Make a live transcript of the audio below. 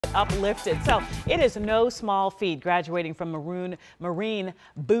Uplifted. So it is no small feat graduating from Marine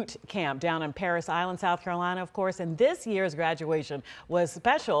Boot Camp down in Parris Island, South Carolina, of course. And this year's graduation was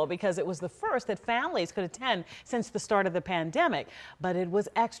special because it was the first that families could attend since the start of the pandemic. But it was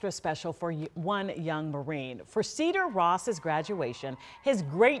extra special for one young Marine. For Cedar Ross's graduation, his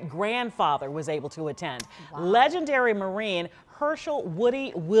great-grandfather was able to attend. Wow. Legendary Marine Hershel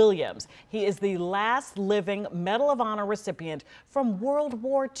Woody Williams. He is the last living Medal of Honor recipient from World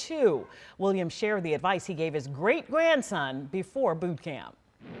War II. Williams shared the advice he gave his great-grandson before boot camp.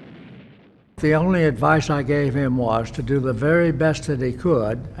 The only advice I gave him was to do the very best that he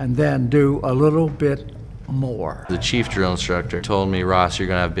could and then do a little bit more. The chief drill instructor told me, "Ross, you're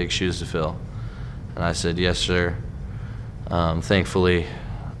going to have big shoes to fill." And I said, "Yes, sir." Thankfully,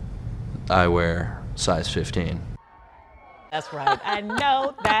 I wear size 15. That's right. I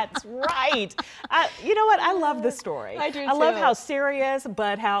know that's right. You know what? I love this story. I do too. I love how serious,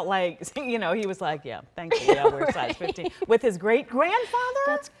 but how, like, you know, he was like, yeah, thankfully I wear size 15. With his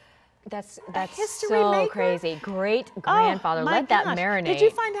great-grandfather? That's history so maker? crazy. Great-grandfather. Oh, Let that marinate. Did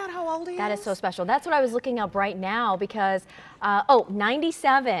you find out how old he is? That is so special. That's what I was looking up right now because,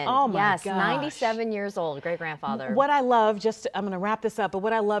 97. Oh my yes, gosh. 97 years old, great-grandfather. What I love, I'm going to wrap this up, but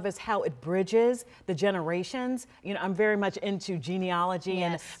what I love is how it bridges the generations. You know, I'm very much into genealogy,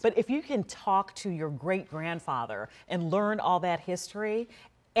 Yes. but if you can talk to your great-grandfather and learn all that history,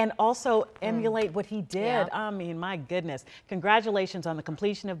 and also emulate what he did. Yeah. I mean, my goodness. Congratulations on the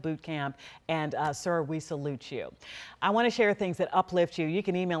completion of boot camp. And sir, we salute you. I want to share things that uplift you. You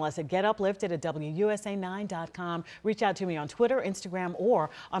can email us at getuplifted@WUSA9.com. Reach out to me on Twitter, Instagram, or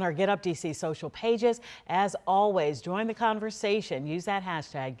on our Get Up DC social pages. As always, join the conversation. Use that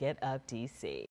hashtag GetUpDC.